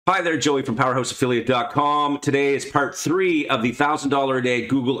Hi there, Joey from PowerhouseAffiliate.com. Today is part 3 of the $1,000 a day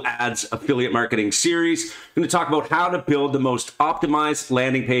Google Ads affiliate marketing series. I'm going to talk about how to build the most optimized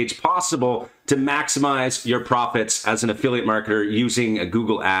landing page possible to maximize your profits as an affiliate marketer using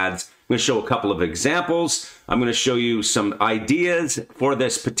Google Ads. I'm going to show a couple of examples. I'm going to show you some ideas for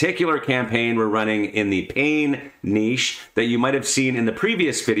this particular campaign we're running in the pain niche that you might have seen in the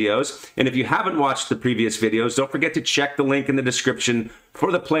previous videos. And if you haven't watched the previous videos, don't forget to check the link in the description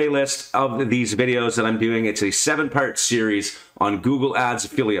for the playlist of these videos that I'm doing. It's a 7-part series on Google Ads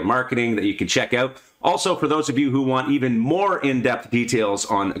affiliate marketing that you can check out. Also, for those of you who want even more in-depth details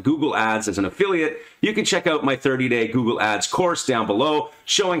on Google Ads as an affiliate, you can check out my 30-day Google Ads course down below,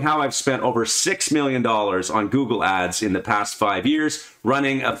 showing how I've spent over $6 million on Google Ads in the past 5 years,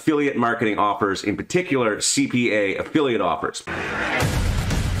 running affiliate marketing offers, in particular CPA affiliate offers.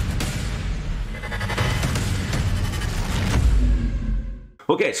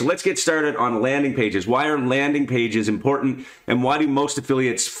 Okay, so let's get started on landing pages. Why are landing pages important, and why do most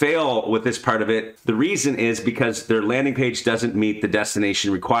affiliates fail with this part of it? The reason is because their landing page doesn't meet the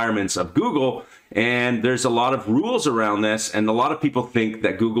destination requirements of Google, and there's a lot of rules around this, and a lot of people think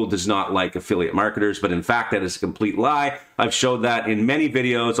that Google does not like affiliate marketers, but in fact, that is a complete lie. I've showed that in many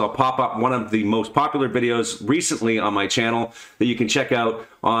videos. I'll pop up one of the most popular videos recently on my channel that you can check out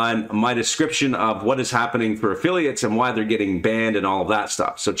on my description of what is happening for affiliates and why they're getting banned and all of that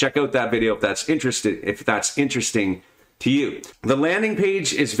stuff. So check out that video if that's interesting to you. The landing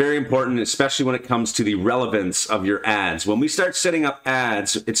page is very important, especially when it comes to the relevance of your ads. When we start setting up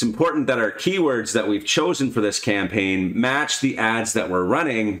ads, it's important that our keywords that we've chosen for this campaign match the ads that we're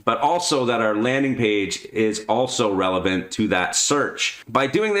running, but also that our landing page is also relevant to that search. By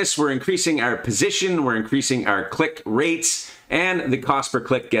doing this, we're increasing our position, we're increasing our click rates, and the cost per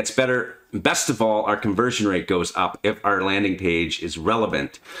click gets better. Best of all, our conversion rate goes up if our landing page is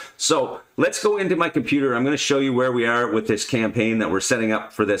relevant. So let's go into my computer. I'm going to show you where we are with this campaign that we're setting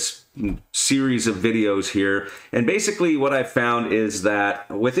up for this series of videos here. And basically what I found is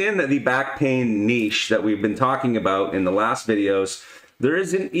that within the back pain niche that we've been talking about in the last videos, there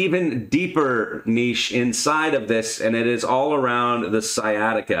is an even deeper niche inside of this, and it is all around the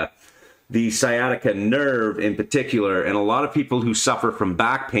sciatica. The sciatica nerve in particular, and a lot of people who suffer from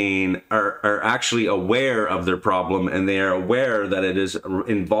back pain are actually aware of their problem, and they are aware that it is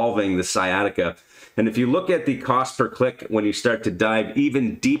involving the sciatica. And if you look at the cost per click, when you start to dive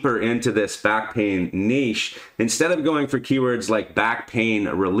even deeper into this back pain niche, instead of going for keywords like back pain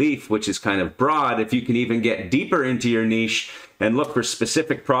relief, which is kind of broad, if you can even get deeper into your niche and look for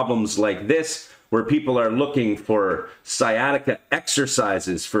specific problems like this, where people are looking for sciatica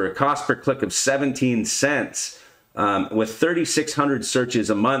exercises for a cost per click of 17 cents with 3,600 searches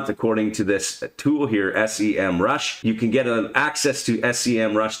a month, according to this tool here, SEMrush. You can get access to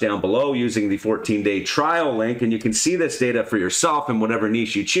SEMrush down below using the 14-day trial link, and you can see this data for yourself in whatever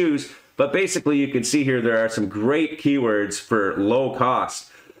niche you choose. But basically, you can see here there are some great keywords for low cost.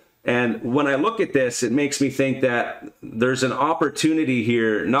 And when I look at this, it makes me think that there's an opportunity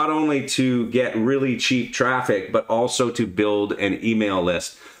here not only to get really cheap traffic, but also to build an email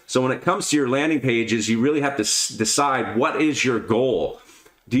list. So when it comes to your landing pages, you really have to decide, what is your goal?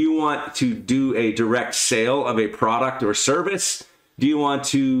 Do you want to do a direct sale of a product or service? Do you want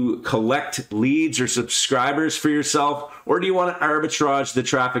to collect leads or subscribers for yourself? Or do you want to arbitrage the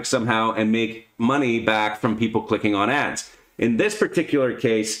traffic somehow and make money back from people clicking on ads? In this particular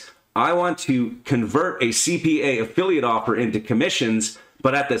case, I want to convert a CPA affiliate offer into commissions,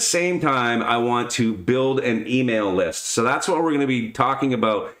 but at the same time, I want to build an email list. So that's what we're going to be talking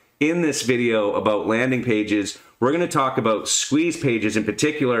about in this video about landing pages. We're going to talk about squeeze pages in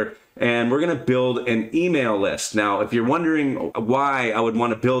particular, and we're going to build an email list. Now, if you're wondering why I would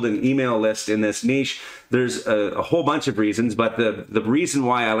want to build an email list in this niche, there's a whole bunch of reasons, but the reason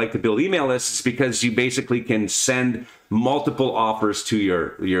why I like to build email lists is because you basically can send multiple offers to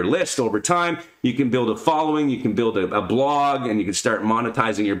your list over time. You can build a following, you can build a blog, and you can start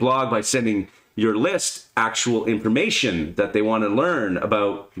monetizing your blog by sending your list actual information that they want to learn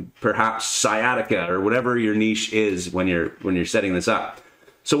about, perhaps sciatica or whatever your niche is when you're setting this up.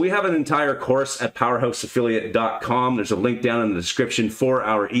 So we have an entire course at PowerhouseAffiliate.com. There's a link down in the description for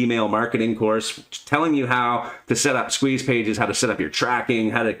our email marketing course, telling you how to set up squeeze pages, how to set up your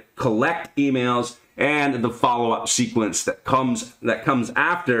tracking, how to collect emails, and the follow-up sequence that comes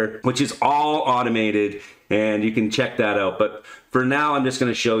after, which is all automated, and you can check that out. But for now, I'm just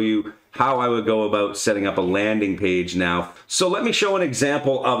going to show you how I would go about setting up a landing page now. So let me show an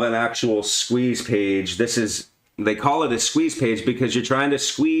example of an actual squeeze page. They call it a squeeze page because you're trying to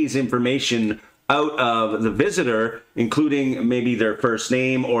squeeze information out of the visitor, including maybe their first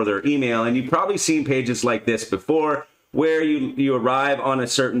name or their email. And you've probably seen pages like this before, where you arrive on a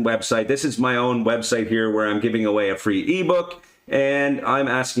certain website. This is my own website here where I'm giving away a free ebook, and I'm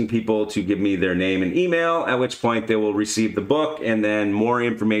asking people to give me their name and email, at which point they will receive the book and then more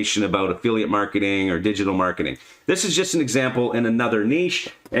information about affiliate marketing or digital marketing. This is just an example in another niche,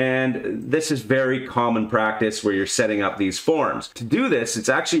 and this is very common practice where you're setting up these forms. To do this, it's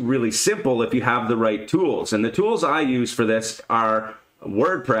actually really simple if you have the right tools, and the tools I use for this are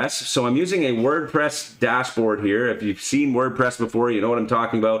WordPress. So I'm using a WordPress dashboard here. If you've seen WordPress before, you know what I'm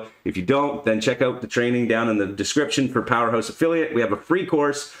talking about. If you don't, then check out the training down in the description for Powerhouse Affiliate. We have a free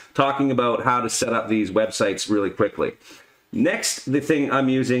course talking about how to set up these websites really quickly. Next, the thing I'm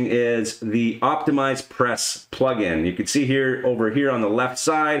using is the OptimizePress plugin. You can see here, over here on the left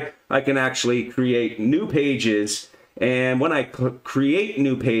side, I can actually create new pages. And when I create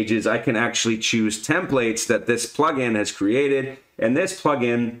new pages, I can actually choose templates that this plugin has created. And this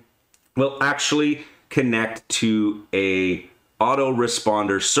plugin will actually connect to a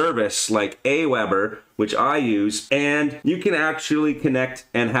autoresponder service like Aweber, which I use, and you can actually connect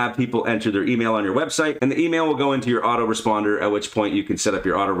and have people enter their email on your website, and the email will go into your autoresponder, at which point you can set up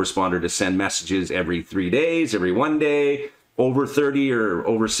your autoresponder to send messages every 3 days, every 1 day, over 30 or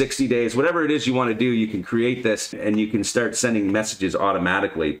over 60 days, whatever it is you want to do, you can create this and you can start sending messages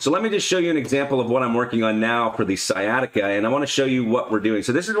automatically. So let me just show you an example of what I'm working on now for the sciatica, and I want to show you what we're doing.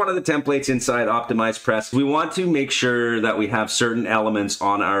 So this is one of the templates inside OptimizePress. We want to make sure that we have certain elements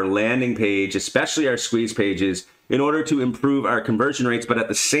on our landing page, especially our squeeze pages, in order to improve our conversion rates, but at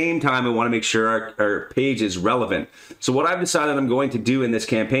the same time, we want to make sure our page is relevant. So what I've decided I'm going to do in this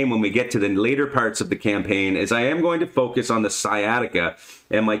campaign when we get to the later parts of the campaign is I am going to focus on the sciatica,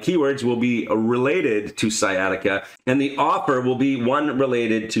 and my keywords will be related to sciatica, and the offer will be one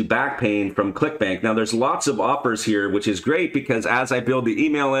related to back pain from ClickBank. Now there's lots of offers here, which is great because as I build the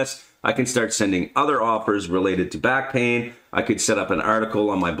email list, I can start sending other offers related to back pain. I could set up an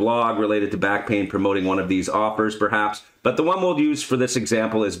article on my blog related to back pain, promoting one of these offers perhaps. But the one we'll use for this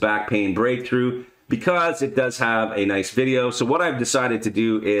example is Back Pain Breakthrough because it does have a nice video. So what I've decided to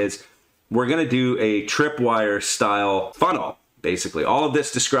do is we're going to do a tripwire style funnel. Basically, all of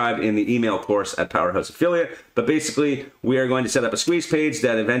this described in the email course at Powerhouse Affiliate. But basically, we are going to set up a squeeze page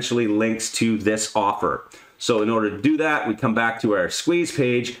that eventually links to this offer. So in order to do that, we come back to our squeeze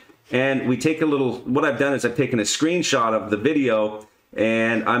page, and we take a little, what I've done is I've taken a screenshot of the video,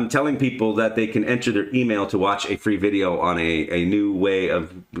 and I'm telling people that they can enter their email to watch a free video on a new way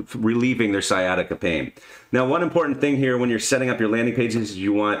of relieving their sciatica pain. Now, one important thing here when you're setting up your landing pages is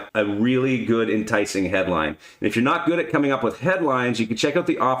you want a really good, enticing headline. And if you're not good at coming up with headlines, you can check out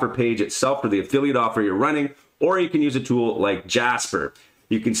the offer page itself for the affiliate offer you're running, or you can use a tool like Jasper.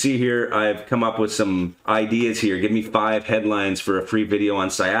 You can see here, I've come up with some ideas here. Give me 5 headlines for a free video on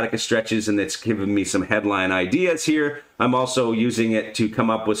sciatica stretches, and it's given me some headline ideas here. I'm also using it to come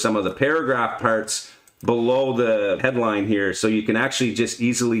up with some of the paragraph parts below the headline here, so you can actually just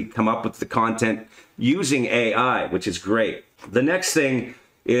easily come up with the content using AI, which is great. The next thing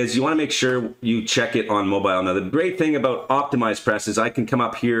is you want to make sure you check it on mobile. Now, the great thing about OptimizePress is I can come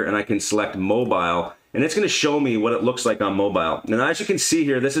up here and I can select mobile, and it's going to show me what it looks like on mobile. And as you can see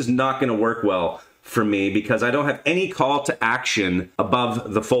here, this is not going to work well for me because I don't have any call to action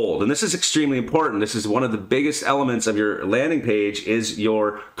above the fold. And this is extremely important. This is one of the biggest elements of your landing page is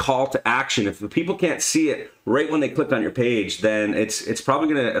your call to action. If the people can't see it right when they click on your page, then it's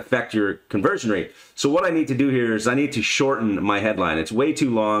probably going to affect your conversion rate. So what I need to do here is I need to shorten my headline. It's way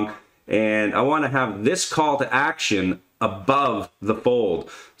too long, and I want to have this call to action above the fold.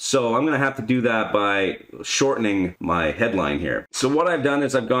 So I'm going to have to do that by shortening my headline here. So what I've done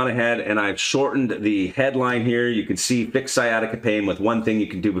is I've gone ahead and I've shortened the headline here. You can see fix sciatica pain with one thing you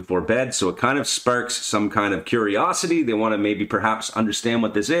can do before bed. So it kind of sparks some kind of curiosity. They want to maybe perhaps understand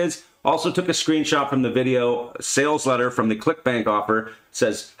what this is. Also took a screenshot from the video. Sales letter from the ClickBank offer. It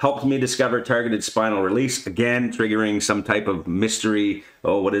says, helped me discover targeted spinal release. Again, triggering some type of mystery.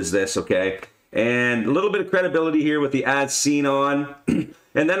 Oh, what is this? Okay. And a little bit of credibility here with the as seen on.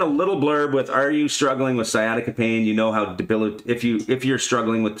 And then a little blurb with, are you struggling with sciatica pain? You know how if you're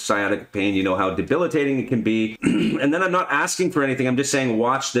struggling with sciatica pain, you know how debilitating it can be. And then I'm not asking for anything. I'm just saying,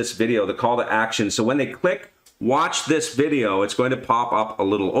 watch this video, the call to action. So when they click watch this video, it's going to pop up a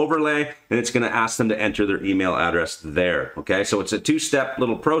little overlay, and it's going to ask them to enter their email address there. Okay, so it's a 2-step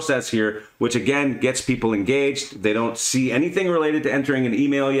little process here, which again gets people engaged. They don't see anything related to entering an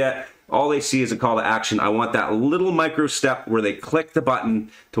email yet. All they see is a call to action. I want that little micro step where they click the button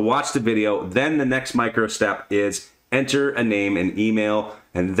to watch the video. Then the next micro step is enter a name and email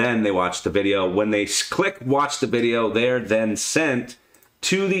and then they watch the video. When they click watch the video, they're then sent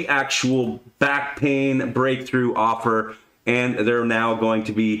to the actual back pain breakthrough offer, and they're now going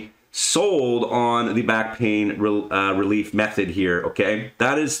to be sold on the back pain relief method here, okay?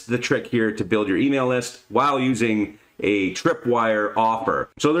 That is the trick here to build your email list while using a Tripwire offer.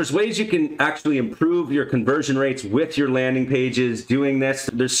 So there's ways you can actually improve your conversion rates with your landing pages doing this.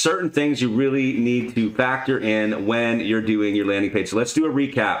 There's certain things you really need to factor in when you're doing your landing page. So let's do a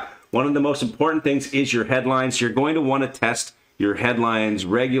recap. One of the most important things is your headlines. You're going to want to test your headlines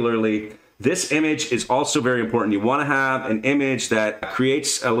regularly. This image is also very important. You want to have an image that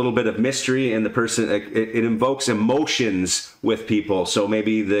creates a little bit of mystery in the person. It invokes emotions with people. So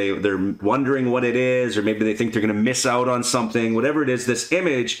maybe they're wondering what it is, or maybe they think they're going to miss out on something. Whatever it is, this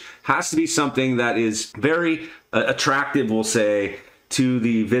image has to be something that is very attractive, we'll say, to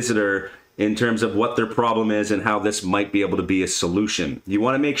the visitor in terms of what their problem is and how this might be able to be a solution. You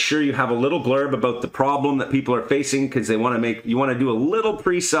want to make sure you have a little blurb about the problem that people are facing, because you want to do a little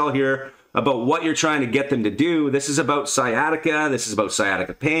pre-sell here about what you're trying to get them to do. This is about sciatica. This is about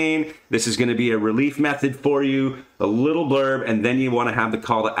sciatica pain. This is going to be a relief method for you, a little blurb, and then you want to have the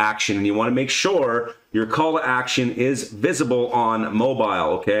call to action, and you want to make sure your call to action is visible on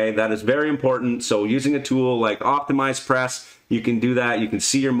mobile, okay? That is very important. So using a tool like OptimizePress, you can do that. You can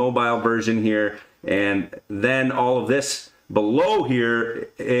see your mobile version here, and then all of this below here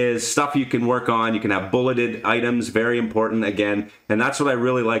is stuff you can work on. You can have bulleted items, very important again. And that's what I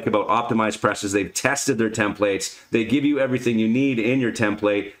really like about OptimizePress is they've tested their templates. They give you everything you need in your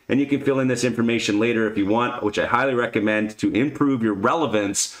template, and you can fill in this information later if you want, which I highly recommend to improve your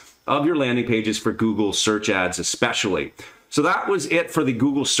relevance of your landing pages for Google search ads especially. So that was it for the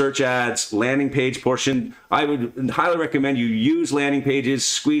Google search ads landing page portion. I would highly recommend you use landing pages,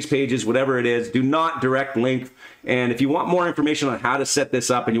 squeeze pages, whatever it is. Do not direct link. And if you want more information on how to set this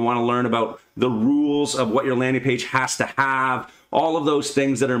up and you want to learn about the rules of what your landing page has to have, all of those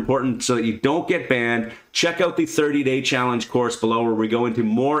things that are important so that you don't get banned, check out the 30-day challenge course below, where we go into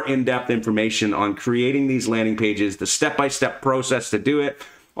more in-depth information on creating these landing pages, the step-by-step process to do it,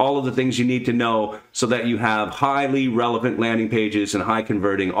 all of the things you need to know so that you have highly relevant landing pages and high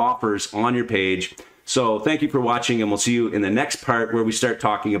converting offers on your page. So thank you for watching, and we'll see you in the next part where we start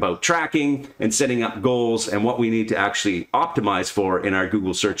talking about tracking and setting up goals and what we need to actually optimize for in our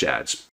Google search ads.